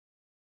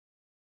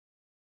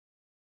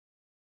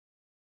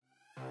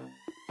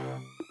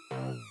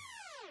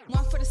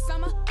the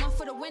summer, one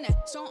for the winter.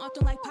 So I'm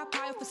often like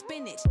Popeye for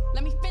spinach.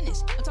 Let me finish.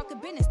 I'm talking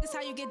business. This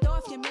how you get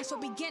off your man, so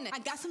beginner. I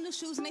got some new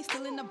shoes and they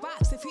still in the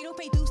box. If he don't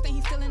pay dues, then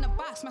he's still in the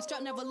box. My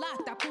strap never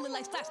locked. I pull it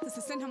like slaps. Cause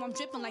to send him, I'm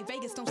dripping like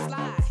Vegas. Don't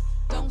slide.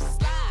 Don't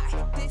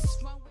slide. This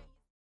runway.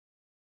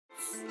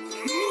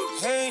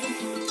 Hey,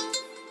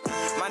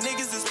 my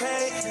niggas is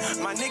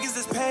paid. My niggas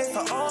is paid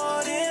for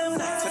all them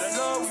nights. To the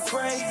Lord we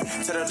pray.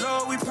 To the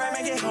Lord we pray.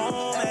 Make it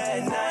home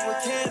at night.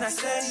 What can I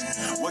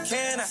say? What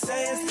can I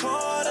say? It's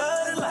part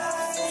of the life.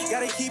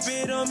 Gotta keep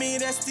it on me.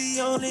 That's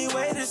the only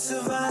way to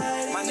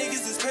survive. My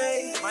niggas is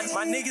paid.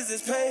 My niggas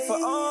is paid for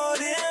all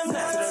them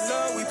nights. To the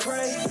Lord we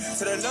pray.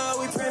 To the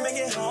Lord we pray. Make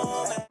it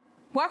home.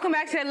 Welcome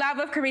back to the Live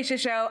with Carisha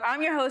show.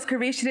 I'm your host,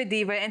 Carisha the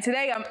Diva, and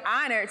today I'm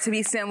honored to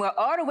be sent with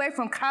all the way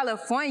from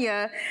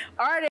California,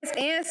 artist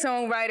and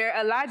songwriter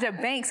Elijah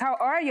Banks. How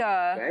are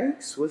y'all?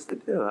 Banks? What's the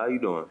deal? How you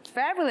doing?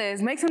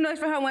 Fabulous. Make some noise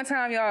for her one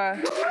time, y'all.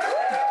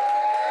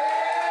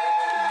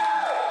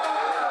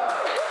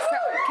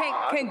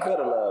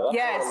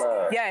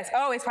 Yes,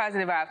 always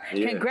positive vibes.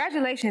 Yeah.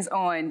 Congratulations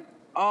on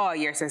all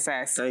your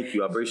success. Thank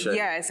you, I appreciate it.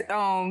 Yes,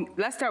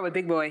 let's start with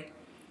Big Boy.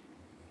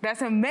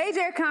 That's a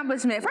major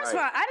accomplishment. First of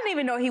all, I didn't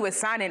even know he was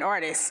signing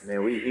artists.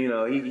 Man,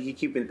 he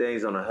keeping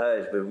things on the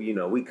hush, but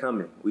we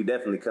coming. We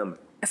definitely coming.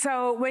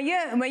 So when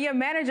your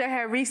manager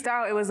had reached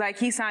out, it was like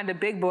he signed a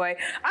Big Boy.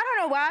 I don't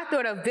know why I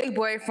thought of Big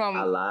Boy from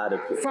a lot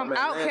of people. From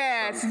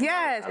Outkast.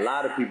 Yes. A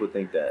lot of people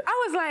think that.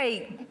 I was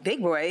like,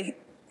 Big Boy.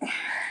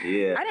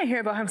 Yeah. I didn't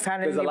hear about him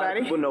signing anybody. Because a lot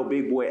of people know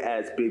Big Boy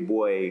as Big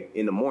Boy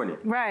in the morning.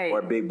 Right.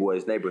 Or Big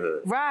Boy's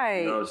neighborhood.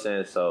 Right. You know what I'm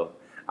saying? So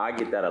I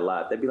get that a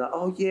lot. They be like,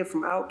 oh yeah,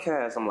 from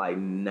Outkast. I'm like,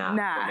 nah.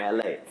 From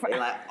LA. They're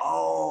like,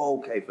 oh,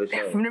 okay, for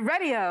sure. From the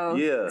radio.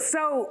 Yeah.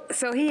 So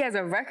he has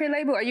a record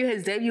label? Are you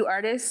his debut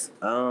artist?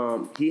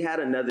 He had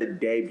another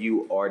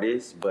debut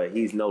artist, but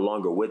he's no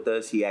longer with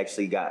us. He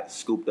actually got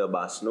scooped up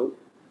by Snoop.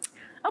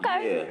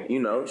 Okay.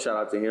 Yeah, shout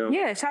out to him.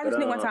 Yeah, shout out to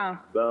Snoop one time.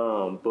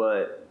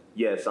 But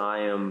yes, I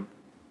am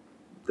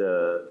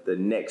the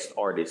next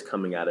artist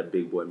coming out of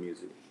Big Boy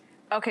Music.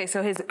 Okay,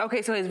 so his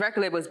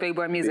record label was Big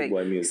Boy Music. Big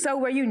Boy Music. So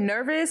were you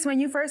nervous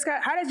when you first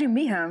how did you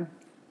meet him?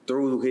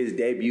 Through his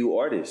debut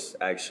artist,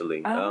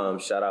 actually. Oh.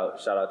 Shout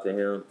out to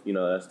him.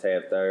 That's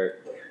Tab Third.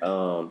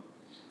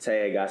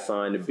 Tay got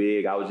signed to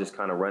Big. I was just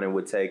kind of running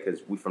with Tay because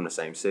we from the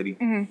same city.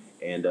 Mm-hmm.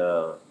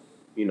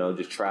 And,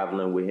 just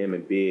traveling with him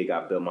and Big,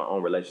 I built my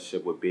own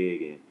relationship with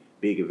Big. And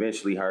Big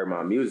eventually heard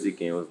my music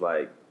and was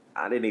like,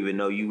 I didn't even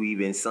know you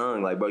even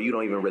sung. Like, bro, you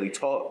don't even really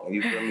talk.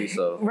 You feel me?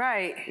 So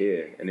right.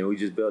 Yeah. And then we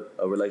just built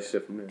a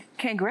relationship from there.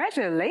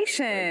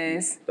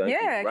 Congratulations. Thank you.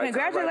 Right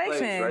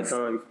congratulations.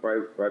 Time, right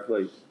time, right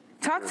place.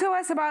 Talk to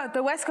us about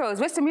the West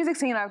Coast. What's the music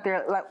scene out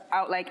there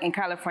like in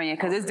California?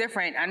 Because it's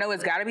different. I know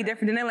it's got to be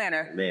different than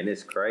Atlanta. Man,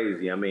 it's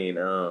crazy. I mean,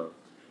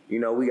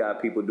 we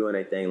got people doing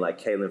their thing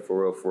like Kaylin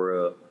For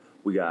Real.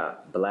 We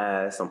got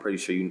Blast. I'm pretty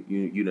sure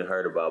you done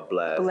heard about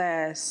Blast.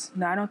 Blast.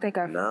 No, I don't think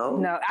I've. No?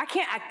 No, I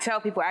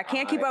tell people I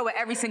can't keep up with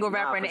every single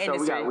rapper in the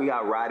industry. We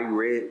got Roddy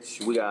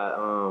Ricch. We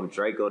got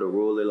Draco the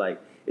Ruler.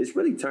 Like, it's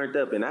really turned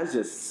up, and that's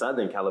just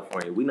Southern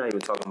California. We're not even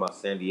talking about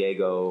San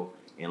Diego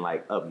and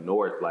like up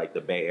north, like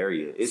the Bay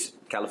Area. It's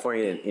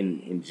California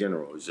in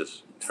general. It's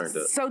just turned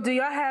up. So do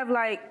y'all have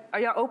are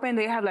y'all open?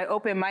 Do you have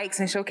open mics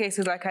and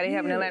showcases like how they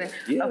have in Atlanta?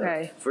 Yeah,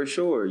 okay. For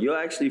sure. You'll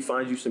actually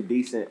find you some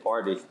decent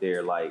artists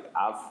there. Like,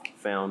 I've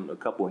found a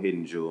couple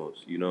hidden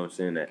jewels, you know what I'm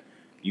saying, that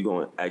you're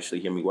going to actually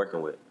hear me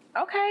working with.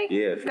 Okay.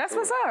 Yeah, that's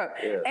sure. What's up.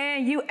 Yeah.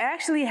 And you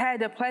actually had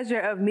the pleasure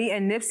of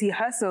meeting Nipsey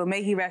Hussle.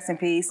 May he rest in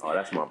peace. Oh,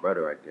 that's my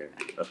brother right there.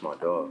 That's my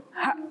dog.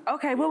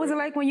 Okay, what was it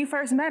like when you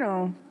first met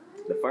him?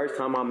 The first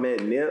time I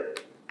met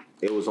Nip,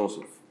 it was on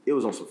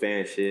some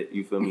fan shit.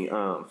 You feel me?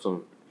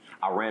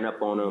 I ran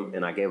up on him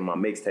and I gave him my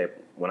mixtape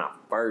when I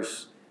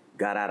first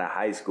got out of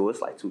high school.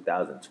 It's like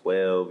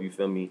 2012. You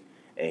feel me?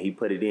 And he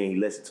put it in. He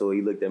listened to it.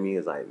 He looked at me and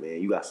was like,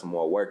 "Man, you got some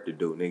more work to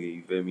do, nigga."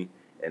 You feel me?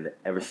 And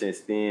ever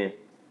since then,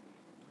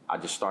 I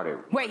just started.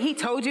 Wait, he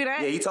told you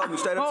that? Yeah, he told me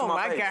straight up to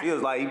my face. God. He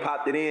was like, he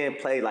popped it in,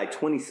 played like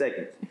 20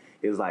 seconds.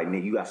 It was like,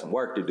 "Nigga, you got some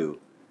work to do."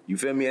 You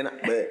feel me?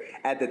 But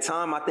at the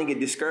time, I think it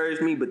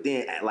discouraged me. But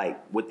then,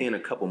 within a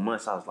couple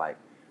months, I was like,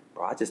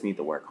 bro, I just need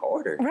to work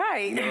harder.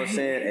 Right. You know what I'm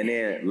saying? And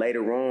then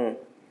later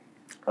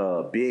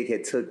on, Big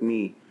had took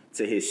me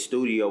to his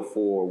studio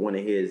for one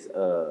of his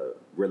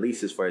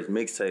releases for his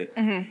mixtape.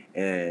 Mm-hmm.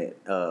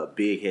 And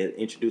Big had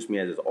introduced me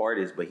as his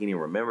artist, but he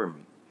didn't remember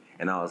me.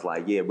 And I was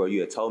like, yeah, bro,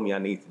 you had told me I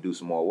need to do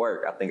some more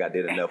work. I think I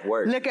did enough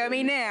work. Look at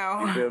me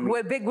now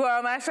with Big Boy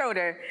on my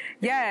shoulder.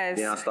 Yes.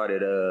 Then I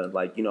started,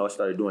 I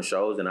started doing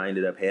shows, and I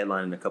ended up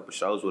headlining a couple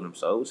shows with him.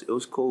 So it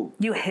was cool.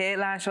 You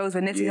headline shows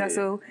with Nipsey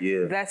Hussle?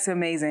 Yeah. That's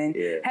amazing.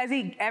 Yeah. Has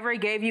he ever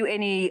gave you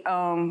any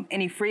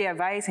free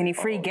advice, any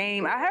free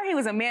game? I heard he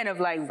was a man of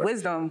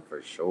wisdom.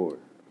 For sure.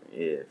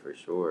 Yeah, for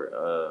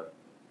sure.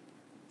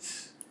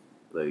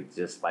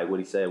 Just like what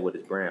he said with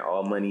his brand,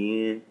 all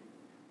money in.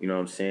 You know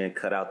what I'm saying?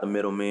 Cut out the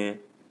middleman,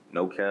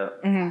 no cap,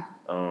 and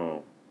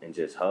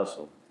just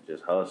hustle.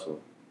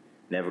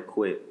 Never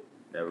quit.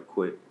 Never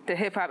quit. The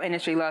hip hop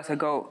industry lost a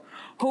GOAT.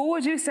 Who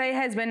would you say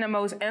has been the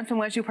most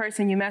influential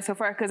person you met so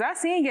far? Because I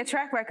seen your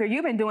track record.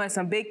 You've been doing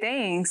some big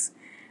things.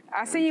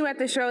 I seen you at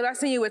the shows. I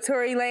seen you with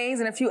Tory Lanez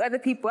and a few other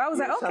people. I was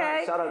like,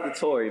 okay. Shout out to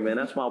Tory, man.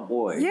 That's my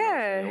boy.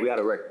 Yeah. You know, we got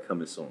a record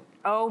coming soon.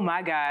 Oh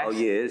my gosh. Oh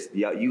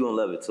yeah, you gonna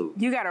love it too.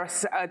 You got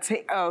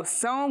a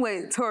song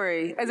with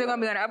Tory. Is it gonna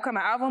be on an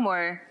upcoming album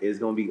or? It's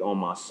gonna be on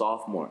my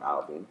sophomore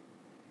album.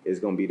 It's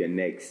gonna be the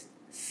next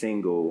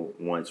single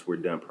once we're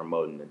done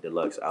promoting the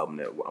deluxe album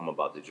that I'm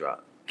about to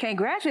drop.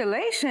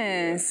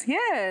 Congratulations.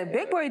 Yeah,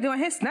 Big Boy doing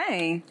his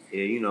thing.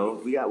 Yeah, you know,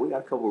 we got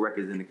a couple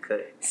records in the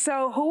cut.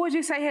 So who would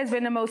you say has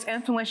been the most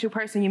influential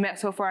person you met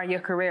so far in your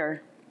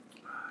career?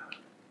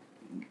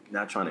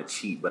 Not trying to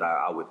cheat, but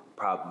I would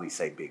probably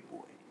say Big Boy.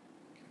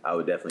 I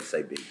would definitely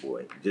say Big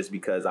Boy. Just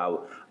because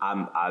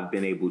I've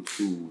been able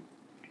to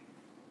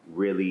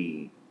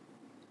really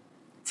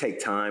take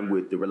time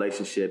with the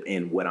relationship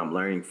and what I'm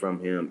learning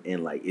from him,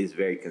 and like it's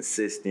very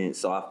consistent.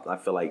 So I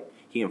feel like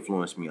he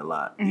influenced me a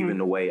lot. Mm-hmm. Even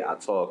the way I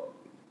talk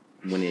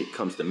when it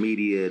comes to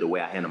media, the way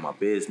I handle my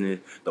business,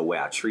 the way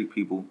I treat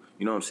people.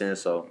 You know what I'm saying?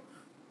 So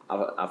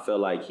I feel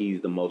like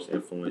he's the most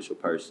influential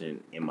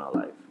person in my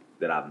life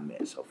that I've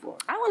met so far.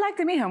 I would like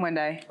to meet him one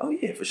day. Oh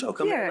yeah, for sure.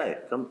 Come to LA.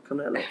 Come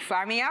to LA.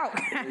 Fly me out.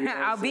 You know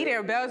I'll be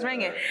there. Bells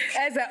ringing.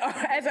 As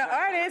an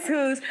artist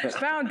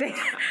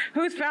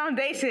whose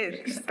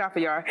foundation stop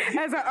it, y'all.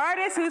 As an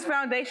artist whose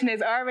foundation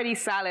is already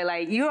solid,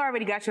 like you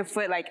already got your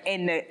foot like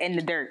in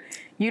the dirt.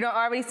 You done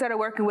already started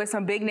working with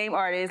some big name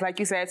artists, like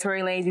you said,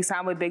 Tory Lanez. You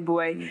signed with Big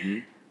Boy. Mm-hmm.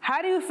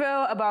 How do you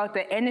feel about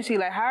the industry?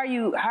 Like how are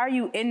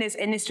you in this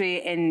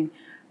industry and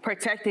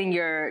protecting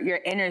your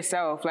inner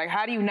self? Like,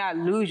 how do you not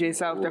lose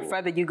yourself the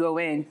further you go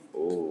in?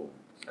 Oh,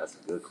 that's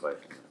a good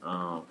question.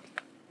 I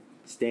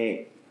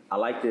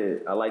like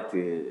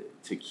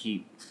to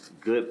keep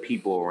good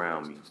people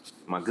around me.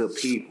 My good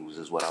peoples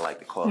is what I like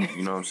to call them.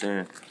 You know what I'm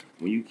saying?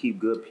 When you keep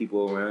good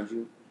people around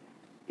you,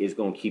 it's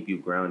gonna keep you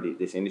grounded.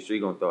 This industry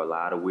gonna throw a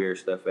lot of weird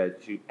stuff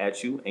at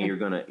you, and you're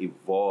gonna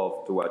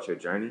evolve throughout your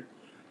journey,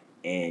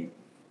 and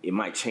it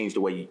might change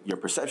the way your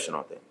perception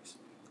on things.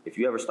 If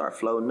you ever start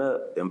floating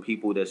up, them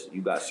people that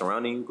you got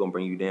surrounding you gonna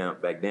bring you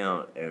back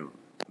down, and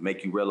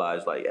make you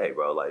realize, like, hey,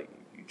 bro, like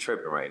you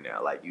tripping right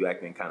now, like you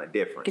acting kind of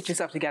different. Get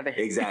yourself together.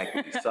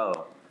 Exactly.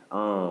 So,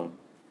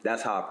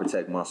 that's how I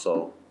protect my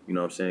soul. You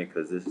know what I'm saying?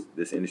 Because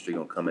this industry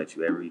gonna come at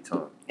you every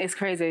time. It's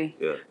crazy.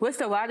 Yeah. What's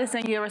the wildest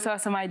thing you ever saw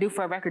somebody do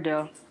for a record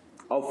deal?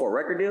 Oh, for a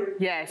record deal?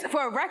 Yes,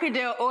 for a record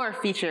deal or a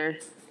feature.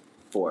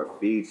 For a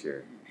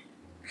feature.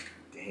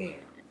 Damn.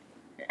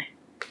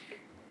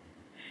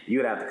 You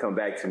would have to come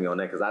back to me on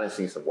that because I done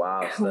seen some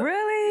wild stuff.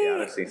 Really? Yeah, I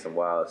done seen some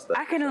wild stuff.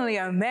 I can only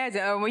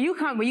imagine. When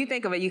you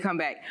think of it, you come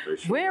back. For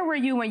sure. Where were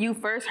you when you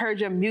first heard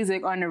your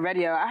music on the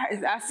radio?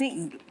 I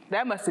seen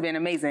that must have been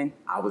amazing.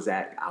 I was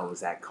at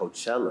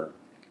Coachella,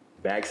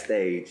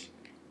 backstage,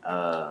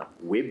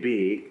 with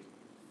Big,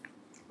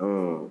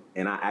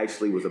 and I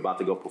actually was about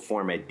to go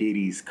perform at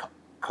Diddy's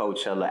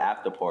Coachella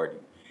after party,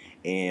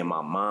 and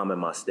my mom and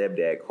my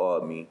stepdad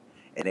called me,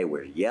 and they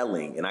were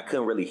yelling, and I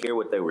couldn't really hear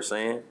what they were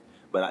saying.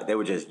 But they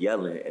were just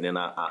yelling, and then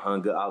I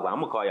hung up. I was like, I'm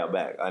gonna call y'all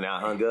back. And I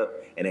hung up,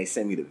 and they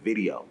sent me the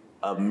video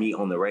of me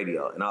on the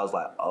radio. And I was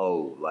like,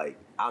 oh, like,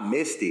 I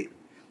missed it.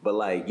 But,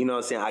 like, you know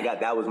what I'm saying?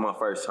 that was my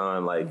first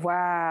time, like.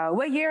 Wow.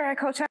 What year at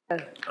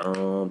Coachella?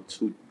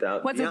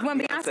 2000. What's this one,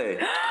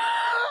 Beyonce?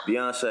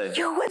 Beyonce.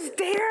 You was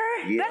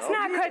there? Yeah, that's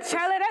not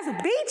Coachella, that's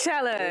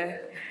Beachella.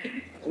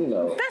 You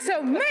know. That's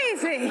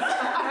amazing.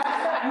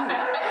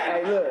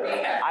 Hey, look,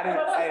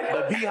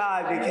 the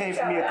Beehive, they came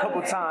for me a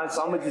couple times,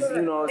 so I'm gonna just,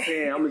 you know what I'm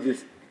saying? I'm gonna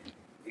just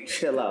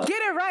chill out.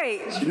 Get it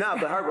right. Nah,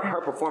 but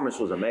her performance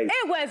was amazing.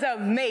 It was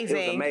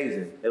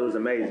amazing. It was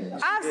amazing.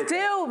 I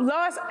still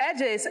lost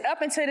edges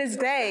up until this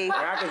day.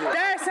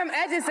 There are some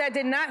edges that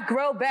did not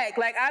grow back.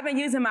 Like, I've been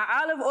using my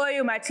olive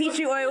oil, my tea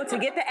tree oil to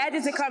get the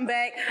edges to come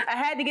back. I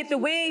had to get the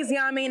wigs, you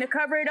know what I mean, to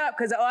cover it up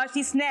because of all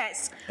she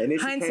snatched. And then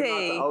she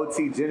came out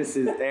to OT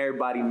Genesis,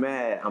 everybody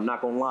mad. I'm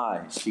not gonna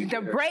lie.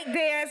 The break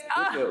dance.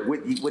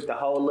 With the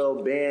whole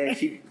little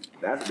band,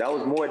 that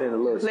was more than a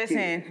little.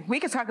 Listen, we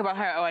could talk about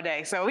her all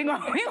day, so we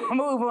gonna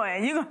move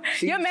on.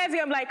 You're mad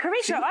I'm like,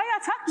 Carisha, all y'all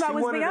talked about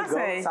was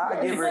Beyonce.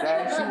 I give her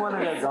that. She one of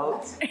the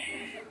adults.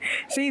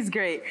 She's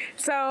great.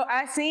 So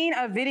I seen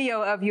a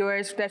video of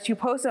yours that you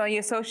posted on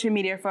your social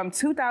media from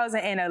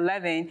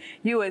 2011.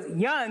 You was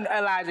young,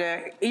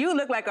 Elijah. You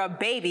look like a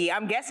baby.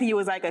 I'm guessing you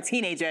was like a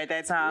teenager at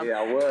that time. Yeah,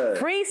 I was.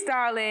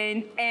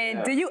 Freestyling.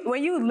 And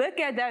when you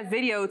look at that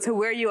video to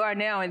where you are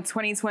now in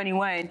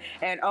 2021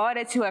 and all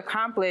that you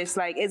accomplished,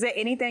 like, is there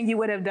anything you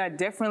would have done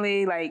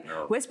differently? Like,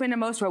 what's been the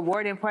most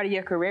rewarding part of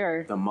your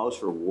career? The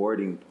most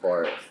rewarding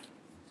part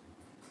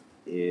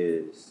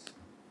is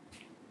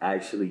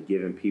actually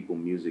giving people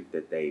music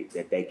that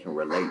they can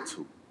relate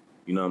to.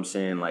 You know what I'm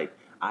saying? Like,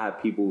 I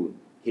have people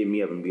hit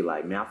me up and be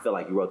like, man, I feel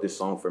like you wrote this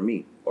song for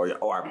me or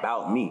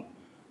about me.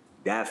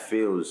 That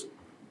feels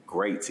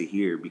great to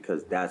hear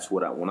because that's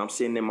what when I'm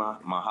sitting in my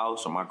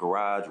house or my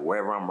garage or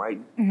wherever I'm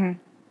writing,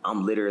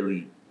 I'm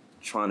literally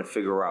trying to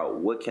figure out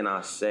what can I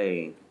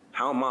say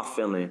How am I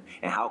feeling,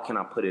 and how can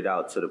I put it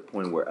out to the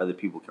point where other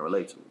people can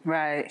relate to it?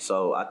 Right.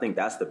 So I think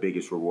that's the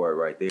biggest reward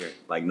right there.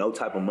 Like, no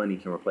type of money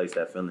can replace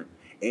that feeling.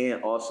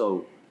 And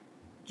also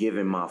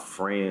giving my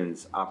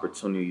friends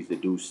opportunities to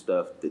do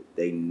stuff that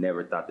they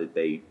never thought that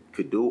they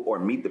could do, or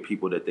meet the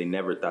people that they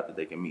never thought that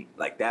they could meet.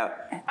 Like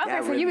that. Okay,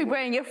 that so really you be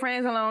bringing your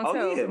friends along too.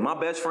 Oh yeah, my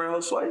best friend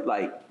Josue,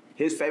 like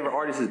his favorite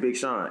artist is Big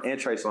Sean and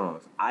Trey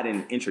Songz. I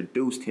didn't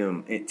introduce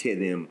him to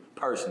them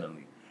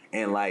personally,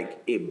 and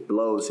like it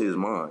blows his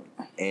mind,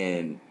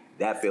 and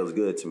that feels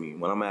good to me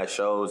when I'm at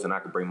shows and I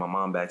can bring my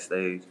mom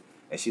backstage,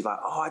 and she's like,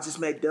 "Oh, I just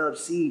met Dub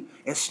C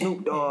and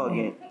Snoop Dogg,"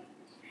 and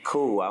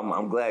cool.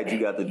 I'm glad you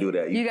got to do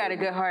that. You got a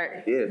good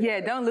heart. Yeah.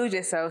 Yeah, don't lose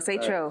yourself. Stay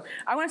true.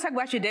 I want to talk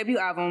about your debut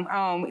album.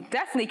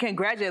 Definitely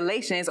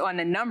congratulations on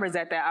the numbers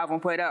that album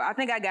put up. I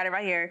think I got it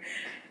right here.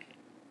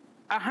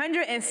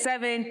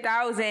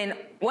 107,000,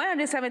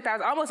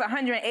 almost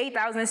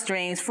 108,000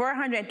 streams,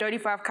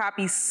 435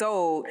 copies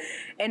sold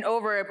in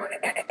over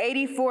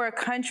 84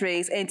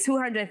 countries, and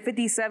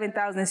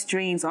 257,000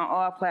 streams on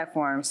all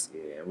platforms.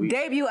 Yeah,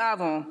 debut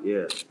album.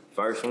 Yeah.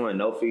 First one,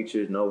 no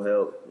features, no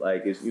help.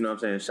 Like, it's, you know what I'm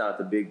saying? Shout out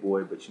to Big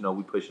Boy, but, you know,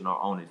 we pushing our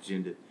own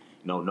agenda.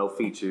 You know, no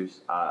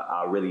features.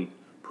 I really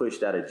pushed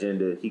that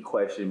agenda. He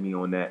questioned me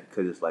on that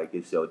because it's like,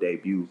 it's your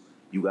debut.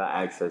 You got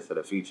access to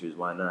the features.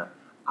 Why not?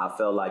 I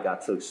felt like I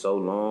took so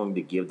long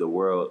to give the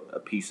world a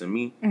piece of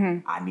me.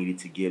 Mm-hmm. I needed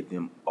to give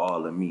them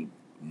all of me.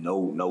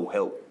 No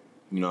help.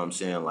 You know what I'm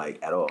saying?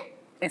 Like, at all.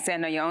 And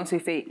stand on your own 2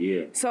 feet.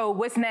 Yeah. So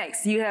what's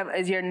next?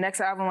 Is your next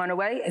album on the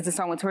way? Is the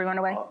song with Tory on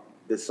the way?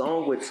 The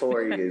song with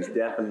Tory is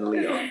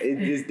definitely on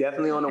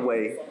the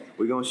way.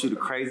 We're gonna shoot a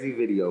crazy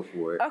video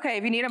for it. Okay,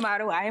 if you need a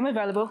model, I am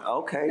available.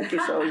 Okay,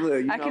 so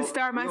good. I can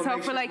start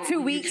myself for like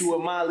 2 weeks. Get you a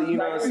Molly, you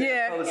know what I'm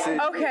saying?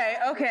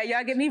 Yeah. Okay.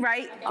 Y'all get me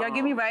right.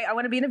 I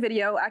want to be in the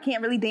video. I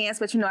can't really dance,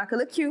 but you know I could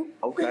look cute.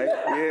 Okay.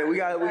 Yeah, we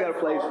got a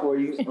place for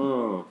you.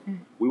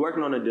 We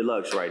working on the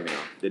deluxe right now.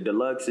 The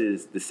deluxe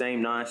is the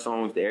same 9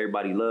 songs that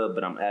everybody loved,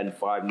 but I'm adding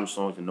 5 new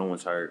songs that no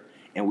one's heard,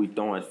 and we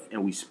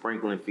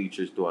sprinkling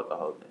features throughout the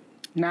whole thing.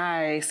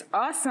 Nice.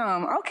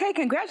 Awesome. Okay,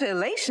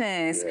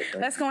 congratulations. Yeah,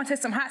 let's go into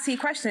some hot seat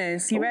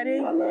questions. You ready?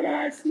 I love the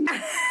hot seat.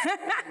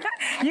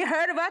 You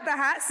heard about the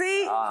hot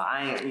seat?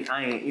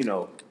 I ain't, you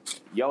know,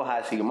 your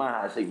hot seat and my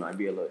hot seat might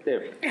be a little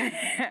different.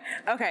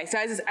 Okay, so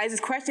I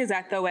just questions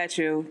I throw at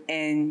you,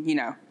 and, you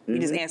know, you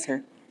just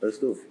answer. Let's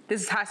do it.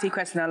 This is hot seat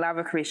question on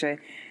Lava Carisha.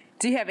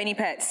 Do you have any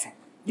pets?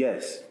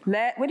 Yes.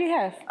 What do you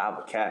have? I have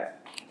a cat.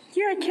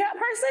 You're a cat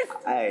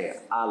person? Hey,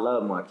 I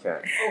love my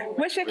cat.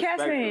 What's your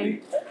cat's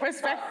name?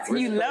 Respect.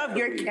 You love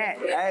your cat.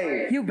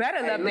 Hey. You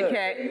better love the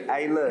cat.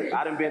 Hey, look,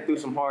 I done been through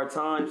some hard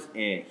times,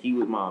 and he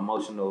was my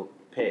emotional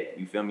pet.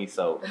 You feel me?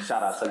 So,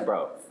 shout out to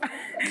bro.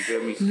 You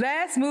feel me?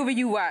 Last movie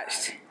you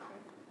watched?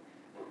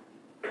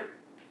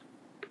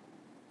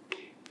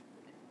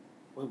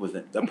 What was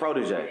it? The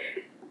Protege.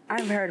 I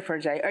haven't heard of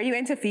Protege. Are you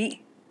into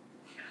feet?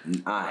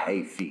 I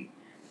hate feet.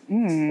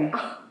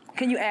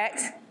 Can you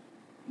act?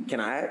 Can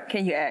I act?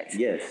 Can you act?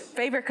 Yes.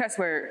 Favorite cuss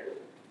word?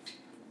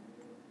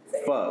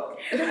 Fuck.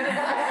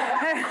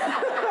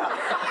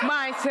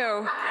 Mine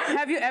too.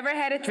 Have you ever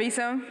had a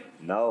threesome?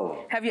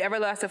 No. Have you ever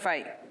lost a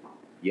fight?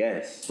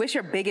 Yes. What's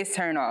your biggest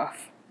turn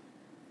off?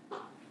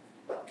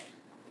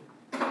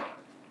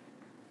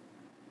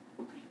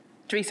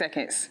 3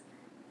 seconds.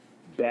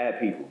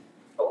 Bad people.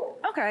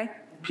 Okay.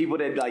 People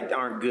that like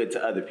aren't good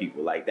to other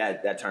people. Like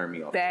that turned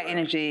me off. Bad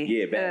energy.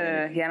 Yeah, bad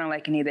energy. Yeah, I don't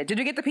like it either. Did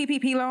you get the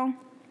PPP loan?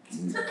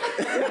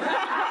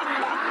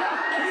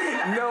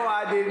 No,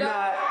 I did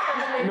not.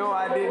 No,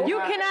 I did not. You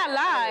cannot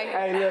lie.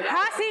 Hey, look.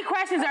 Hot seat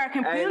questions are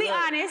completely Hey,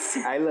 look. honest.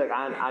 Hey, look,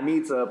 I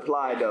need to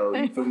apply, though.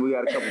 You feel me? We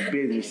got a couple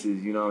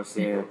businesses, you know what I'm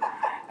saying?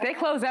 They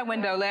closed that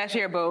window last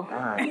year, boo. All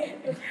right.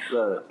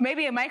 Look,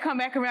 Maybe it might come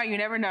back around. You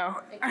never know.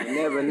 you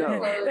never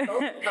know.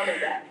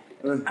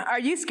 Are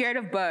you scared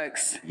of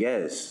bugs?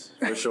 Yes,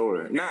 for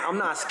sure. I'm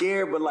not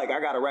scared, but, like, I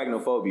got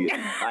arachnophobia.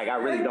 Like, I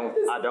really don't.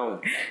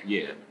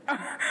 Yeah.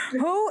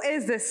 Who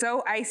is the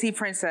So Icy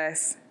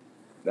princess?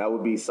 That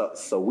would be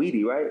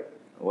Saweetie, right?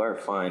 We're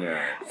fine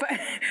now.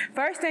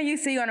 First thing you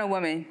see on a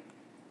woman?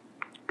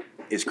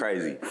 It's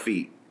crazy.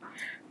 Feet.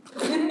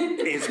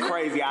 It's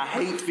crazy. I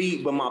hate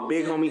feet, but my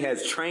big homie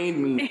has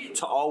trained me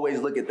to always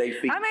look at their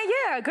feet. I mean,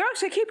 yeah, a girl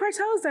should keep her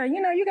toes done.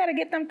 You know, you got to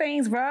get them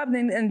things rubbed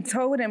and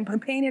toed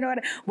and painted. All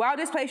that. Wow,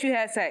 this place you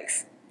had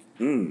sex?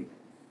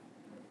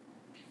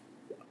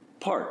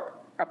 Park.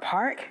 A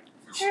park?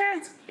 Yeah,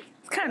 it's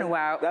kind of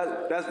wild.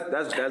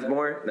 That's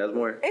boring. That's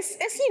boring.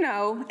 It's you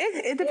know,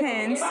 it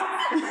depends.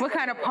 What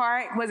kind of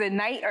park? Was it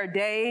night or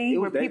day?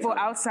 Were people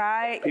daytime.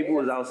 outside? People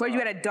was outside. Were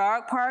you at a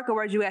dog park or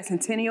were you at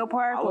Centennial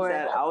Park?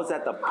 I was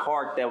at the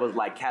park that was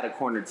like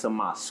cat-a-corner to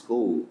my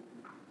school.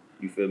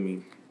 You feel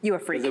me? You a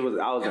freak. Because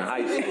I was in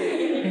high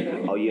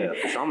school. Oh yeah,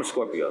 for sure. I'm a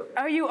Scorpio.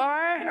 Oh, you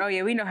are? Oh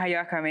yeah, we know how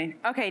y'all coming.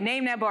 Okay,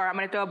 name that bar. I'm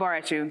gonna throw a bar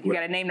at you. You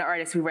gotta name the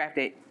artist who rapped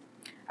it.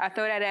 I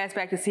throw that ass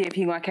back to see if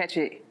he gonna catch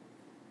it.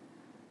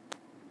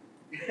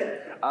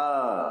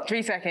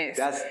 3 seconds.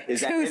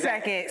 Is 2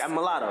 seconds. That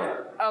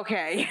mulatto.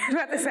 Okay, I was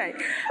about to say.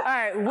 All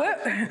right,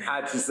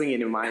 I just sing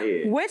it in my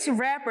head. Which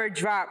rapper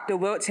dropped the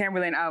Wilt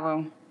Chamberlain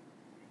album?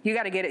 You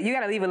gotta get it. You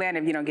gotta leave Atlanta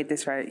if you don't get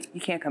this right. You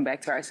can't come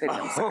back to our city.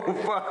 Oh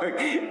fuck!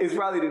 It's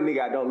probably the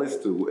nigga I don't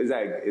listen to. Is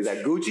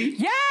that Gucci?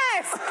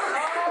 Yes.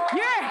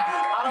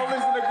 I don't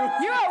listen to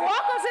Gucci. You are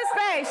welcome to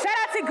space. Shout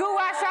out to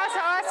Guwa. Shout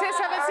out to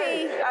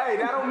R1017. Hey,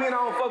 that don't mean I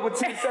don't fuck with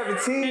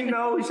 1017.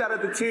 No, shout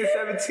out to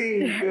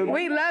 1017.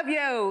 We love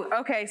you.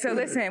 Okay, so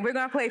listen, we're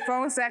gonna play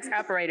phone sex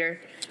operator.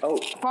 Oh.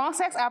 Phone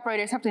sex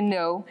operator is something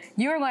new.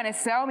 You are gonna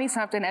sell me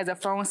something as a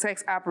phone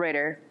sex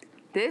operator.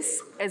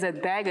 This is a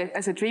bag of,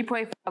 it's a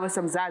 3.5 with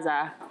some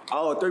Zaza.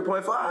 Oh,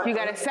 3.5? You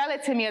gotta sell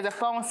it to me as a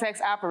phone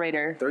sex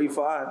operator.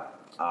 3.5?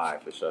 All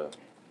right, for sure.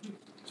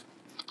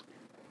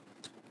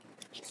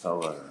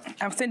 So,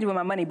 I'm stingy with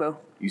my money, boo.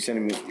 You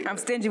sending me? I'm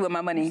stingy with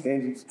my money.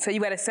 Stingy? So you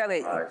gotta sell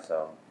it. All right,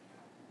 so.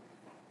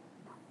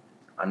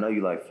 I know you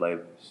like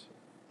flavors.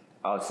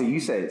 Oh, see, you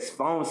said it's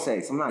phone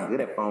sex. I'm not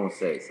good at phone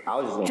sex. I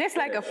was just gonna Just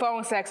like a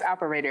phone sex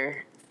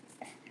operator.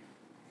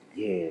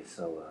 Yeah,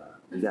 so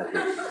we got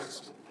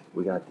this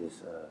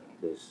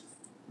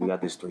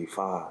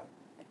 3.5.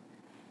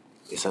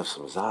 It's of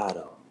some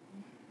Zado.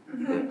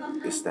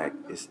 It's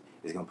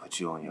gonna put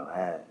you on your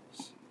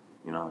ass.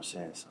 You know what I'm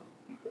saying? So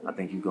I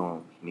think you're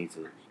gonna need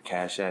to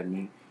cash at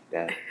me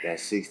that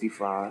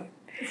 65.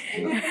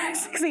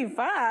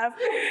 65?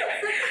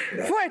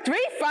 For a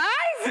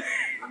 3.5?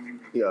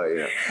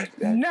 Yeah.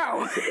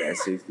 No.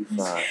 That's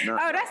 65. No.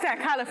 Oh, that's that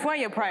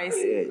California price.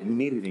 Yeah, you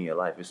need it in your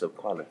life. It's of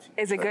quality.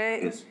 Is it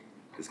good?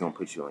 It's gonna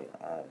put you on your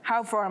ass.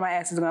 How far my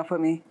ass is gonna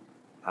put me?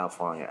 How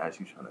far on your ass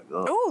you trying to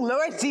go? Oh,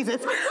 Lord Jesus.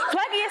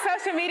 Plug in your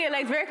social media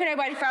links. Where can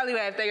everybody follow you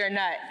at if they are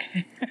not?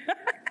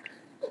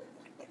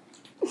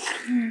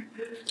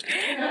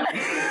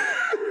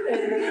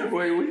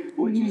 Wait,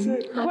 what'd you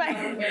say?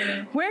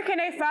 Where can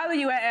they follow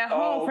you at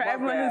home for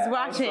everyone who's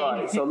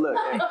watching? So look.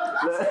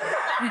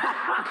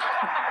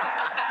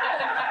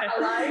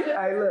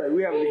 Hey, look,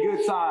 we having a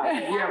good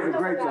time. We having a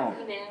great time.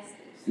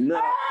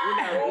 No,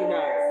 we're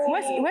not.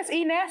 What's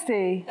E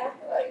Nasty?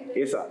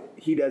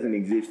 He doesn't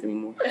exist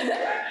anymore.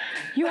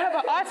 You have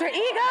an alter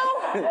ego?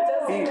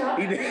 He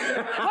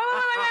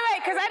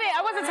Wait, because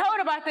I wasn't told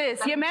about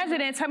this. Your manager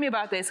didn't tell me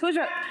about this.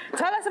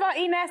 Tell us about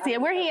E Nasty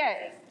and where he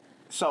at?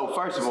 So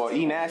first of all,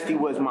 E Nasty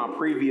was my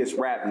previous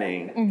rap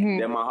name.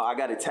 Mm-hmm. I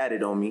got it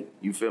tatted on me.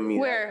 You feel me?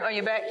 Where? On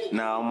your back?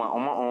 No, on my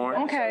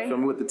arm. Okay. You feel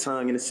me, with the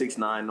tongue and the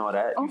 6'9" and all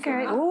that.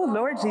 Okay. Oh,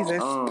 Lord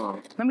Jesus.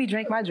 Let me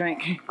drink my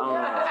drink.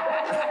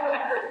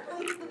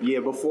 Yeah,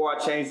 before I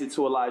changed it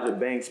to Elijah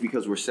Banks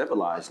because we're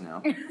civilized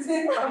now. and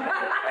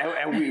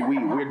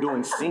we're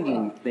doing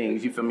singing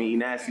things, you feel me? E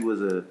Nasty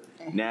was a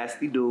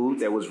nasty dude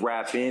that was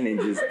rapping and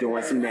just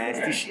doing some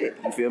nasty shit,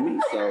 you feel me?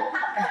 So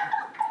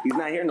he's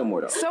not here no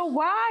more though. So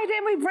why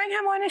didn't we bring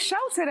him on the show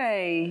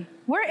today?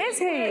 Where is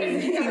he?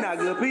 He's not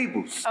good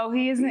people. Oh,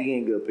 he isn't? He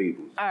ain't good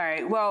people. All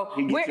right, well.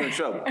 He gets you in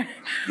trouble.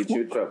 Get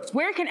you in trouble.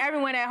 Where can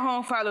everyone at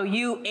home follow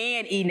you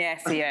and E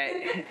Nasty at?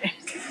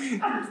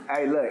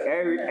 Hey, look,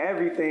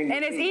 everything.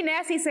 And is E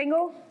Nasty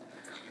single?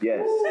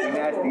 Yes, E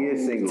Nasty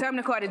is single. Tell him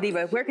to call the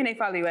diva. Where can they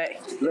follow you at?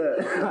 Look,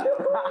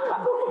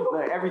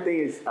 everything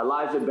is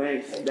Elijah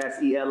Banks. That's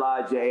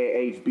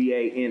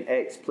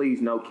ELIJAHBANX.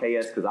 Please no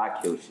KS because I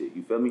kill shit.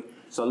 You feel me?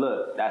 So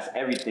look, that's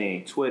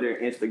everything. Twitter,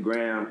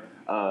 Instagram,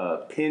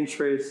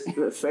 Pinterest,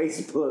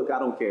 Facebook. I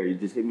don't care. You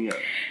just hit me up.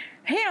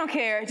 He don't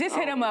care. Just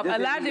hit him up.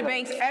 Elijah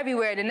Banks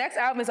everywhere. The next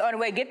album is on the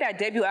way. Get that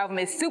debut album.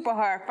 It's super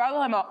hard.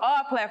 Follow him on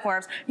all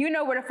platforms. You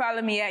know where to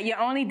follow me at. Your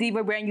only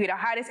diva bringing you the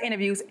hottest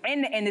interviews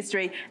in the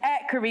industry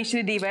at Carisha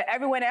the Diva.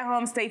 Everyone at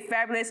home, stay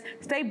fabulous.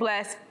 Stay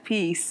blessed.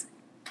 Peace.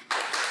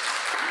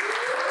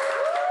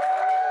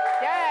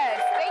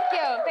 Yes. Thank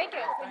you. Thank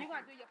you. So you're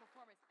going to do your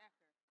performance after.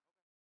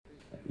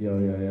 Yo.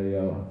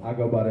 I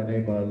go by the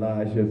name of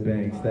Elijah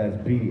Banks. That's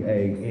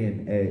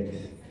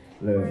BANX.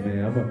 Look,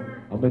 man,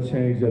 I'm gonna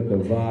change up the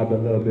vibe a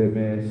little bit,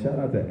 man. Shout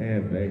out to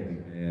Ann Bailey,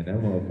 man. That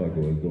motherfucker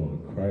was going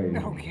crazy.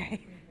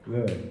 Okay.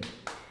 Look,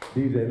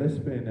 DJ, let's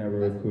spin that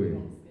real quick.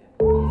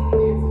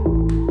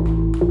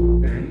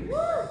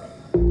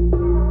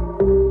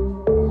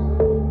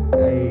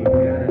 Hey, you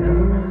got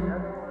another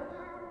one?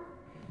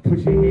 Put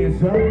your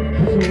hands up,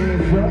 put your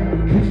hands up,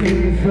 put your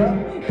hands up,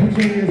 put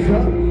your hands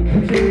up,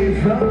 put your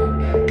hands up.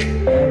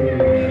 Hey.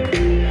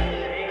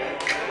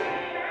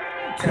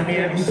 Tell me,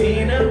 have you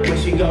seen her? Where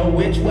she go,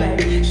 which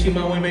way? She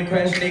my women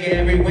crush nigga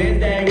every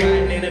Wednesday.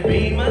 Riding in a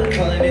Beamer,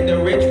 calling it the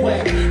rich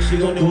way. She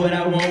gon' do what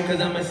I want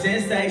cause I'm a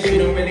sensei. She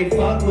don't really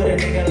fuck with a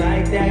nigga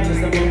like that. Just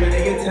a moment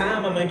of your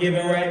time, I'ma give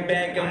it right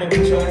back. I'ma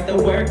put your ass to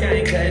work, I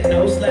ain't cutting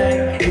no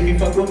slack. If you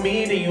fuck with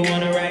me, then you on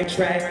the right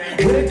track.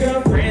 With a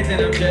girlfriend,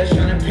 and I'm just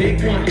tryna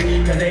pick one.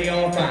 Cause they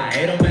all fine,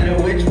 it don't matter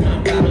which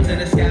one. Bottles in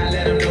the sky,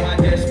 let them know I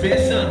just spit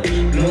some.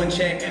 Blue and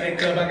check in the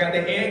club, I got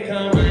the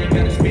income. I ain't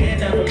gotta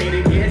spend up for me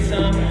to get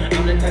some.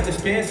 I'm the type to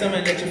spend some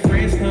and let your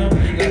friends come.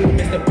 Like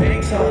Mr.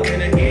 Banks all in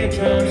the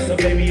eardrum. So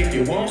baby, if you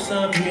you want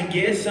some, you can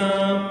get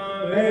some.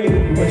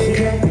 Hey, where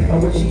she at? Oh,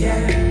 where she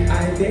at?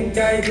 I think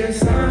I just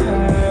saw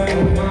her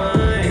on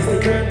my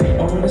Instagram,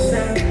 on the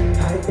snap.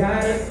 I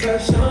got a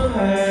crush on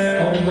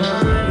her. Oh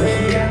my,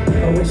 where she at?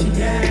 Oh, where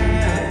she at?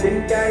 I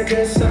think I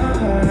just saw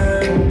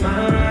her on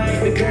my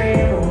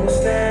Instagram, on the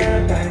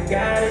snap. I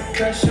got a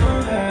crush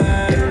on her.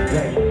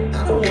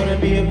 I don't wanna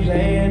be a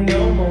player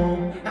no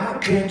more.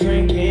 I've been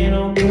drinking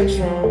on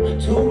Patron.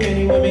 Too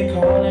many women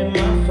calling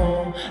my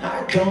phone.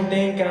 I don't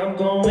think I'm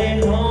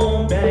going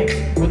home. Banks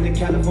with the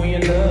California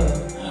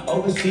love.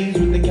 Overseas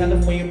with the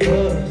California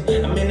buzz.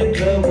 I'm in the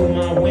club with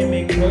my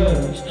women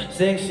crush.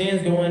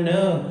 Sections going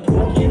up.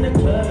 Walk in the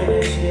club and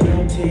that shit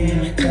on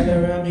 10. Tell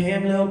her I'm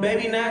him, little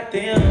baby, not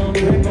them.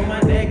 Grip on my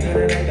neck,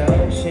 kinda like the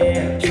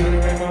ocean.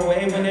 Tryna run my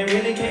way when they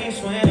really can't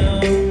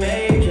swim.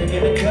 Made,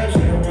 drinking the cup, she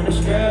don't wanna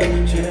scrub.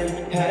 She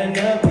done had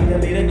enough, I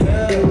can leave the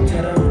club.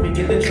 Tell her homie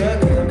get the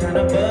truck, cause I'm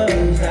kinda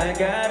buzzed. I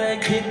gotta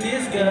get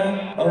this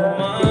girl, oh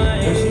my.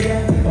 Where she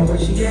at? Oh, where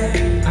she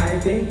at? I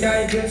think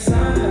I just saw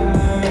her,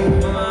 oh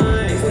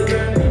my.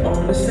 Instagram,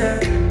 on the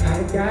snap,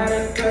 I got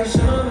a crush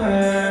on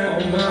her,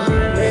 oh my.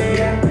 Where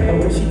she at? Oh,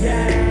 where she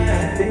at?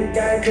 I think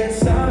I just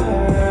saw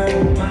her,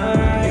 oh my.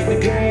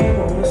 Instagram,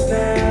 on the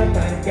snap, I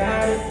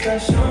got a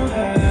crush on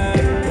her.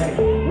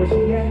 Where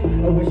she at?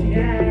 Oh, where she at?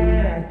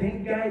 I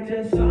think I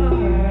just saw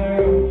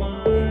her, oh my.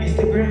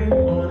 Instagram,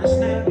 on the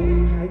snap, I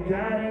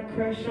got a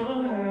crush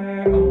on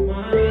her, oh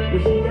my. Where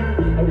she at?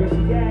 Oh, where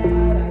she at?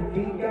 I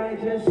think I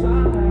just saw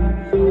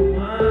her, oh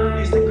my.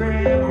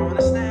 Instagram, on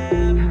the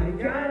snap, I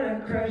got a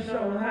crush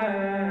on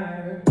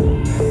her.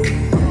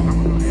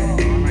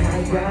 I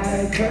got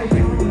a crush on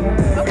her.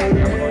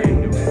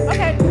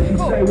 Okay,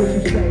 cool. Say what you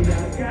say, I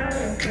got a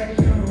crush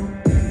on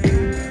her.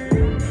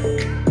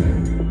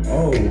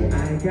 Oh,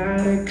 I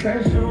got a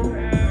crush on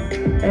her.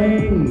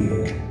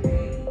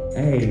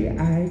 Hey, I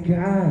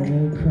got a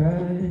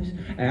crush.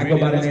 Hey, I go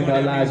by the name of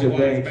Elijah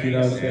Banks, you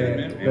know what I'm saying?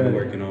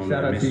 But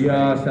shout out to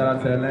y'all, shout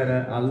out to Atlanta.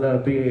 I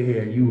love being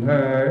here. You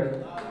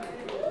heard?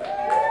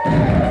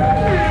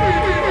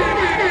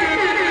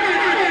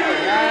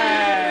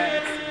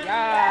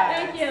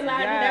 Thank you,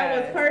 Elijah. That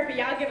was perfect.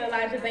 Y'all give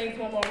Elijah Banks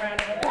one more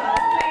round of applause,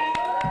 please.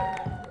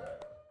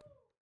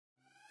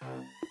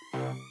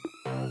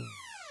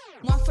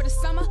 One for the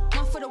summer,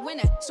 one for the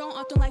winter. Strong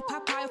often like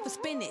Popeye for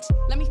spinach.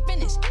 Let me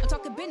finish. I'm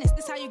talking business.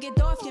 This how you get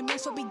off your man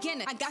so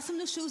beginner. I got some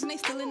new shoes and they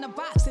still in the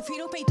box. If he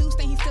don't pay dues,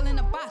 then he's still in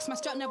the box. My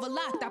strap never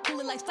locked. I pull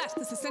it like flash.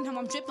 Cause to send him,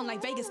 I'm dripping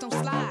like Vegas. Don't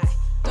slide.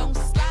 Don't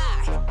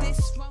slide. This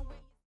wrong.